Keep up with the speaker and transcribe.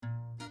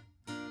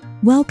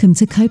Welcome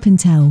to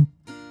Copenhagen,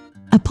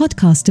 a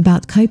podcast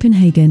about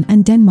Copenhagen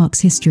and Denmark's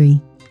history.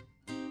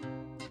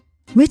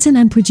 Written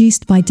and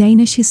produced by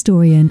Danish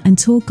historian and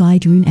tour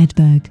guide Rune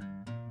Edberg.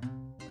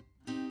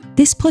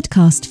 This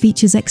podcast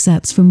features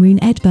excerpts from Rune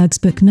Edberg's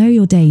book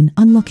Your Dane,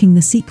 Unlocking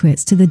the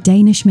Secrets to the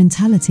Danish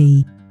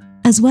Mentality,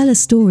 as well as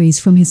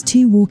stories from his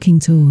 2 walking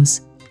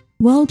tours,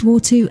 World War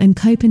II and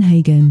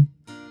Copenhagen,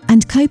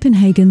 and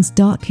Copenhagen's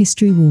Dark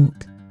History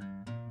Walk.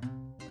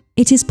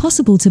 It is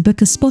possible to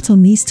book a spot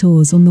on these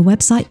tours on the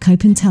website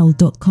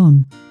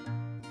copenhagen.com.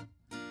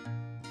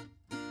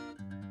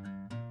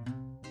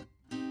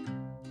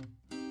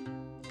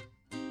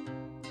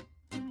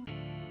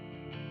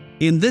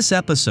 In this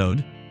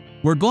episode,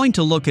 we're going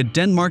to look at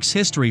Denmark's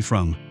history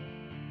from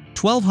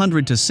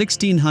 1200 to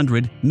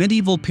 1600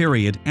 medieval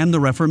period and the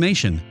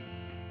Reformation,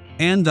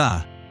 and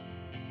the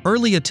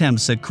early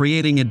attempts at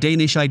creating a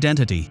Danish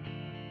identity.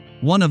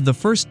 One of the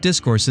first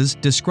discourses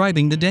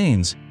describing the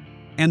Danes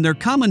and their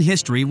common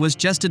history was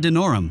Gesta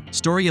Danorum,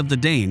 Story of the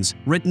Danes,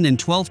 written in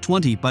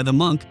 1220 by the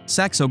monk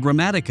Saxo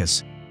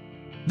Grammaticus.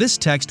 This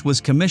text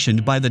was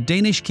commissioned by the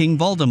Danish king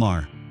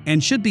Valdemar,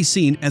 and should be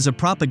seen as a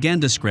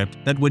propaganda script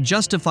that would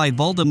justify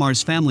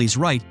Valdemar's family's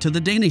right to the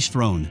Danish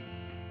throne.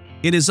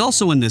 It is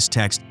also in this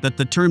text that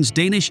the terms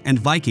Danish and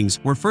Vikings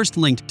were first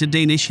linked to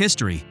Danish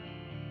history.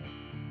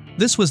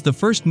 This was the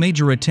first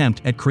major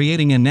attempt at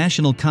creating a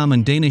national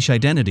common Danish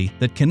identity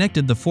that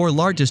connected the 4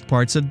 largest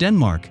parts of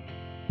Denmark: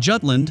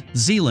 Jutland,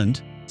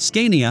 Zealand,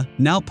 Scania,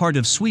 now part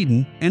of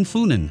Sweden, and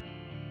Funen.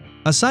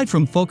 Aside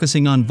from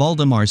focusing on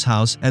Valdemar's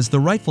house as the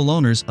rightful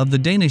owners of the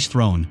Danish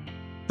throne,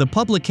 the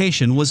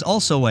publication was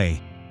also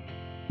a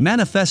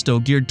manifesto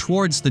geared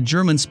towards the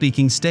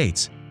German-speaking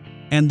states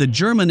and the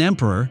German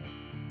emperor,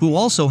 who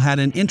also had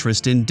an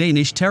interest in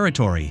Danish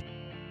territory.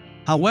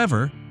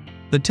 However,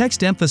 the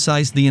text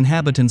emphasized the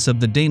inhabitants of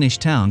the Danish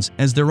towns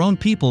as their own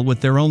people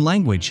with their own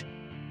language,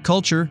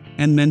 culture,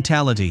 and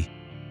mentality.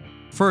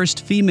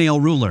 First female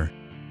ruler.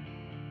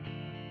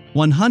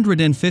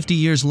 150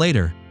 years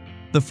later,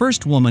 the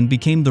first woman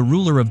became the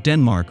ruler of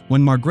Denmark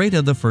when Margrethe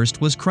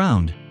I was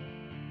crowned.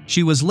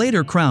 She was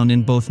later crowned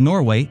in both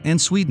Norway and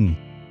Sweden,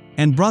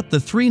 and brought the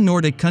 3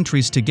 Nordic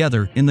countries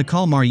together in the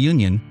Kalmar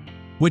Union,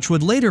 which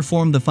would later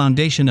form the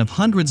foundation of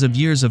hundreds of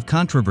years of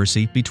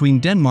controversy between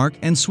Denmark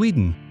and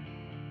Sweden.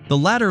 The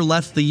latter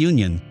left the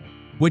union,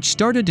 which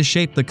started to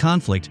shape the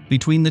conflict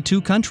between the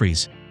 2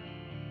 countries.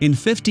 In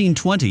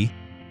 1520,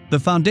 the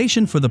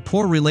foundation for the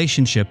poor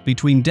relationship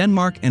between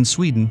Denmark and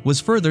Sweden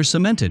was further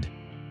cemented,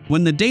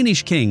 when the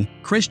Danish king,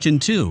 Christian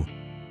II,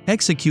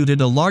 executed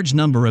a large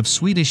number of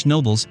Swedish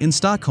nobles in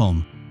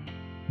Stockholm.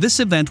 This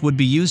event would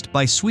be used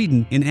by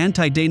Sweden in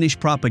anti-Danish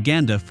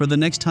propaganda for the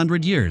next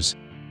 100 years.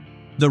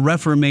 The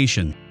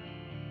Reformation.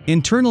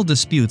 Internal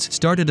disputes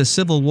started a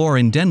civil war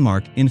in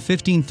Denmark in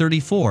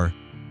 1534,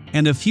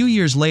 and a few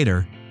years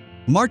later,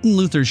 Martin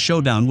Luther's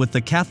showdown with the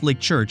Catholic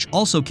Church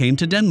also came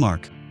to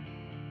Denmark.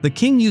 The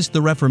king used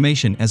the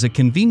Reformation as a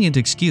convenient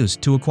excuse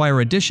to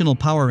acquire additional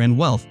power and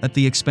wealth at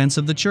the expense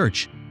of the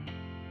church.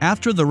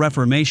 After the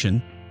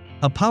Reformation,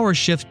 a power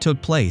shift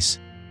took place,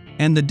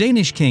 and the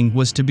Danish king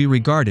was to be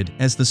regarded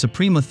as the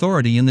supreme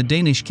authority in the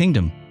Danish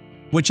kingdom,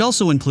 which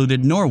also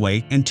included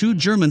Norway and 2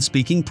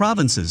 German-speaking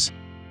provinces.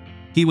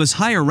 He was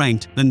higher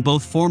ranked than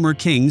both former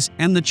kings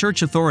and the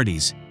church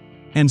authorities,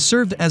 and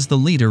served as the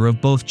leader of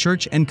both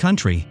church and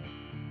country.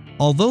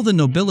 Although the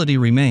nobility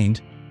remained,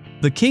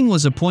 the king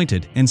was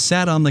appointed and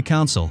sat on the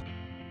council.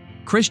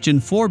 Christian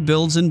IV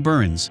builds and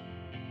burns.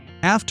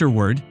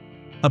 Afterward,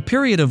 a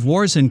period of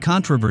wars and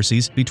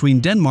controversies between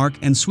Denmark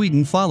and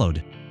Sweden followed.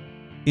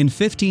 In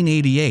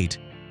 1588,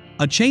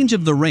 a change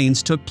of the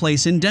reigns took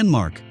place in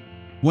Denmark,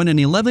 when an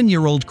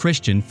 11-year-old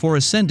Christian IV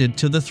ascended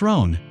to the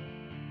throne.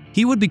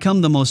 He would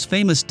become the most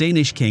famous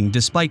Danish king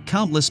despite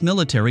countless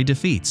military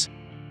defeats.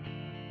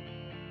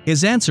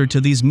 His answer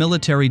to these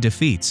military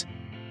defeats,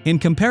 in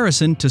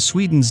comparison to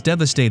Sweden's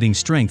devastating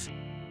strength,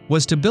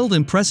 was to build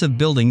impressive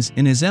buildings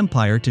in his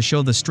empire to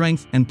show the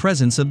strength and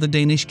presence of the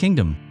Danish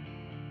kingdom.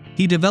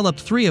 He developed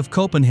 3 of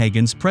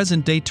Copenhagen's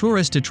present-day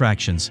tourist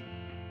attractions: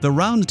 the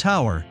Round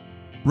Tower,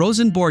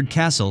 Rosenborg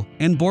Castle,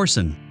 and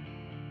Borsen,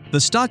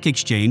 the stock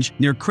exchange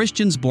near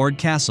Christiansborg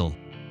Castle.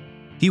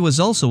 He was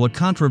also a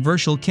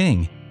controversial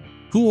king,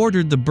 who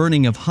ordered the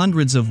burning of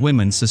hundreds of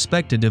women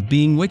suspected of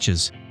being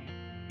witches.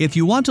 If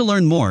you want to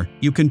learn more,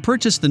 you can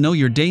purchase the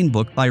Your Dane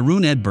book by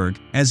Rune Edberg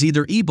as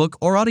either ebook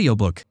or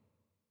audiobook.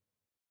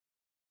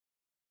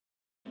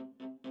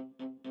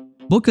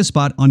 Book a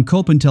spot on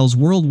Copenhagen's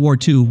World War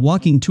II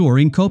walking tour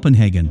in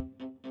Copenhagen.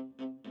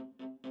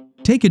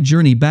 Take a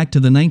journey back to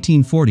the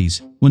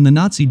 1940s, when the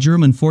Nazi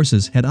German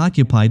forces had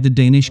occupied the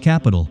Danish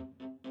capital.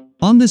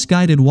 On this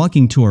guided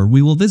walking tour,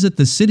 we will visit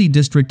the city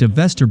district of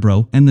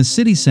Vesterbro and the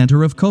city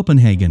center of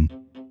Copenhagen.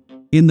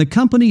 In the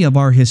company of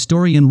our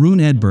historian Rune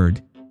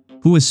Edberg,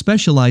 who is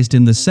specialized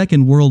in the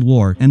Second World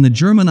War and the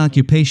German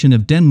occupation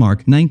of Denmark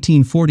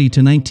 1940 to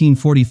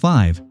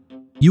 1945,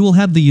 you will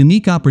have the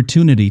unique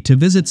opportunity to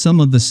visit some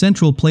of the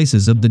central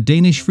places of the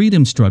Danish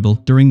freedom struggle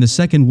during the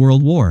Second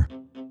World War.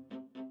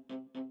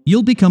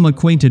 You'll become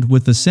acquainted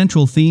with the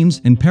central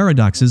themes and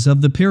paradoxes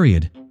of the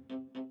period.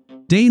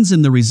 Danes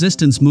in the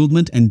resistance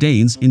movement and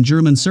Danes in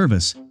German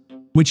service,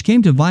 which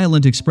came to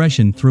violent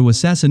expression through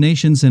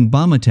assassinations and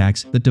bomb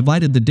attacks that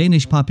divided the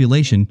Danish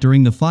population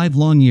during the 5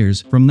 long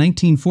years from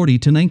 1940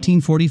 to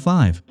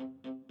 1945.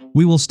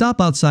 We will stop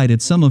outside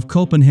at some of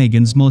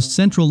Copenhagen's most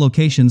central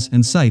locations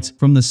and sites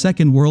from the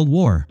Second World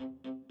War.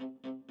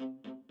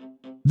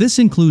 This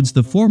includes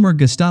the former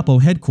Gestapo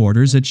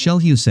headquarters at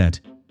Shellhuset,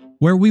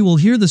 where we will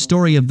hear the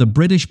story of the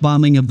British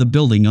bombing of the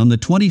building on the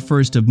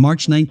 21st of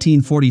March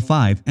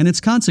 1945 and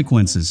its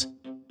consequences.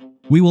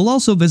 We will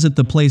also visit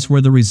the place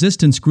where the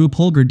resistance group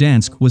Holger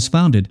Dansk was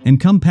founded and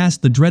come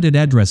past the dreaded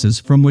addresses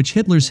from which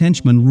Hitler's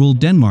henchmen ruled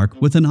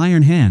Denmark with an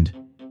iron hand.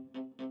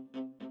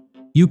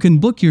 You can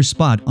book your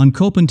spot on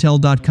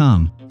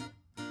copentel.com.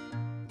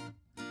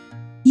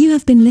 You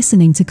have been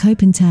listening to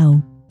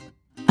Copentel,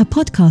 a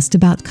podcast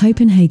about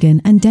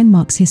Copenhagen and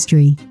Denmark's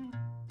history.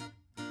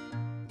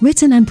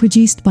 Written and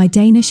produced by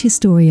Danish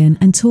historian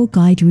and tour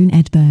guide Rune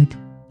Edberg.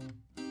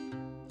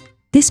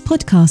 This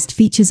podcast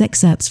features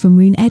excerpts from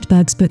Rune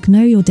Edberg's book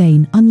Your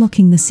Dane,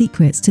 Unlocking the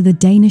Secrets to the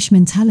Danish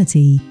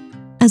Mentality,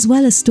 as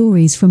well as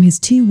stories from his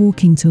 2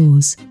 walking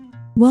tours,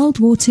 World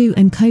War II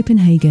and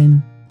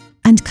Copenhagen,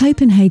 and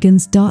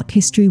Copenhagen's Dark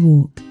History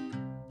Walk.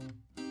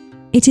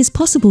 It is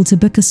possible to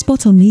book a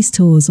spot on these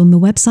tours on the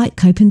website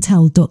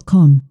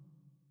copentel.com.